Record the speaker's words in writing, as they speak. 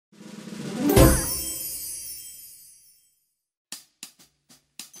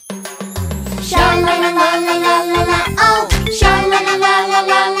Sha-la-la-la-la-la-la, oh.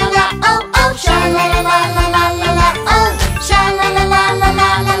 Sha-la-la-la-la-la-la-la, oh, oh. Sha-la-la-la-la-la-la-la, oh.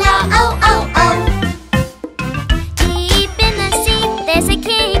 Sha-la-la-la-la-la-la-la, oh, oh, oh. Deep in the sea, there's a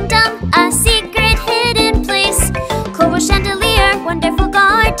kingdom, a secret hidden place. Coral chandelier, wonderful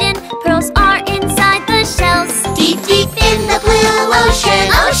garden, pearls are inside the shells. Deep, deep in the blue ocean,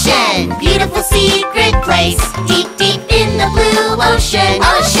 ocean, beautiful secret place. Deep, deep in the blue ocean,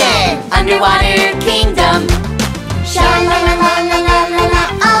 ocean, underwater kingdom. Sha-la-la-la-la-la-la-la,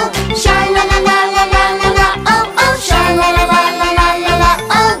 oh. Sha-la-la-la-la-la-la-la, oh, oh. Sha-la-la-la-la-la-la-la,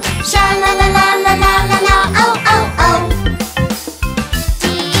 oh. Sha-la-la-la-la-la-la-la, oh, oh, oh.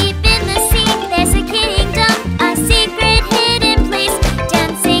 Deep in the sea, there's a kingdom, a secret hidden place.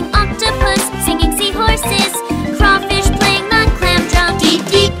 Dancing octopus, singing seahorses, crawfish playing the clam drum. Deep,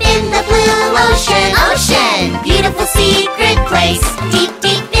 deep in the blue ocean, ocean, beautiful secret place. Deep,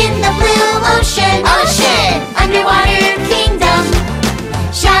 deep in the blue ocean, ocean, underwater kingdom.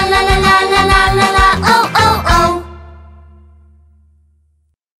 Sha-la-la-la-la-la-la-la, oh, oh, oh.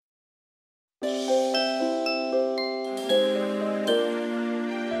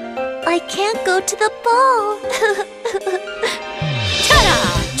 I can't go to the ball.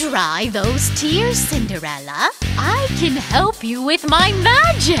 Ta-da! Dry those tears, Cinderella. I can help you with my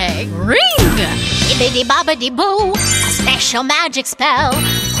magic. Ring! Bibbidi-bobbidi-boo, a special magic spell.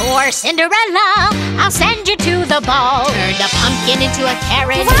 For Cinderella, I'll send you to the ball. Turn a pumpkin into a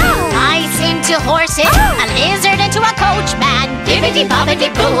carrot. Wow! Mice into horses. A lizard into a coachman.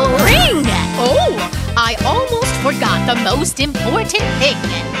 Bibbidi-bobbidi-boo. Ring! Oh, I almost forgot the most important thing.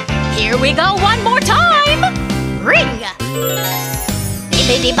 Here we go one more time. Ring!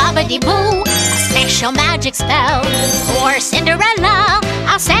 Bibbidi-bobbidi-boo, a special magic spell. For Cinderella,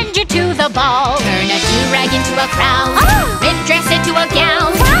 I'll send you to the ball. Turn a do-rag into a crown. Red dress into a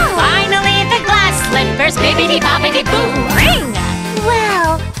gown. Finally the glass slippers. Bibbidi-bobbidi-boo. Ring!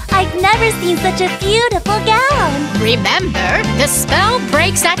 Wow, I've never seen such a beautiful gown. Remember, the spell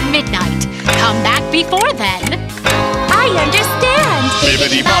breaks at midnight. Come back before then. I understand.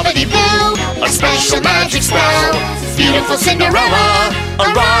 Bibbidi-bobbidi-boo, a special magic spell. Beautiful Cinderella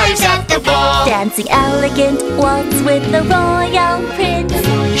arrives at the ball. Dancing elegant, waltz with the royal prince.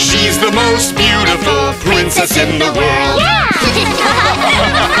 She's the most beautiful princess in the world. Yeah!